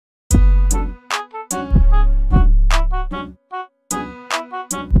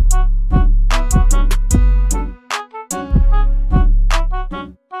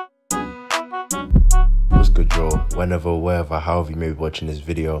whenever, wherever, however you may be watching this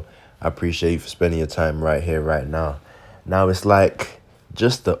video. I appreciate you for spending your time right here, right now. Now, it's like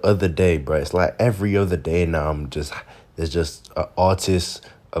just the other day, bro. It's like every other day now, there's just an artist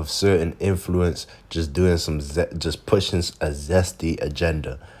of certain influence just doing just pushing a zesty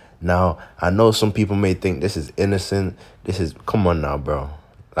agenda. Now, I know some people may think this is innocent. Come on now, bro.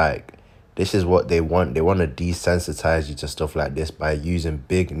 Like, this is what they want. They want to desensitize you to stuff like this by using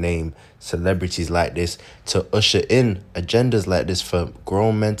big name celebrities like this to usher in agendas like this for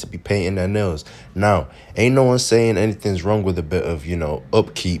grown men to be painting their nails. Now, ain't no one saying anything's wrong with a bit of, you know,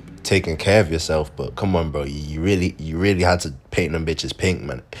 upkeep, taking care of yourself. But come on, bro. You really had to paint them bitches pink,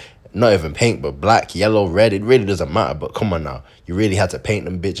 man. Not even pink, but black, yellow, red. It really doesn't matter. But come on now. You really had to paint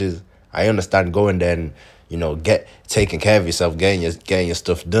them bitches. I understand going there and, you know, taking care of yourself, getting your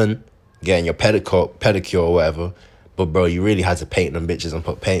stuff done, getting your pedicure or whatever. But, bro, you really had to paint them bitches and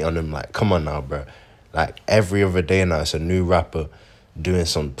put paint on them. Like, come on now, bro. Like, every other day now, it's a new rapper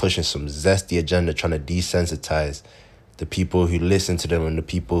pushing some zesty agenda, trying to desensitize the people who listen to them and the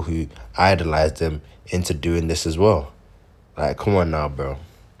people who idolize them into doing this as well. Like, come on now, bro.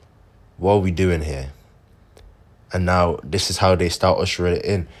 What are we doing here? And now this is how they start ushering it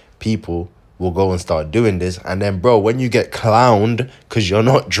in. People will go and start doing this. And then, bro, when you get clowned because you're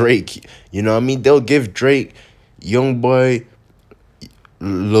not Drake, you know what I mean? They'll give Drake, Youngboy,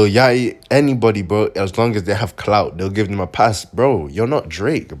 Lil Yachty, anybody, bro, as long as they have clout, they'll give them a pass. Bro, you're not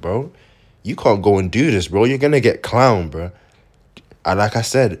Drake, bro. You can't go and do this, bro. You're going to get clowned, bro. And like I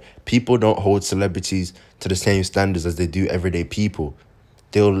said, people don't hold celebrities to the same standards as they do everyday people.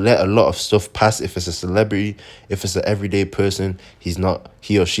 They'll let a lot of stuff pass if it's a celebrity. If it's an everyday person, he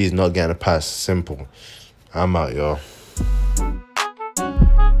or she is not getting a pass. Simple. I'm out, y'all.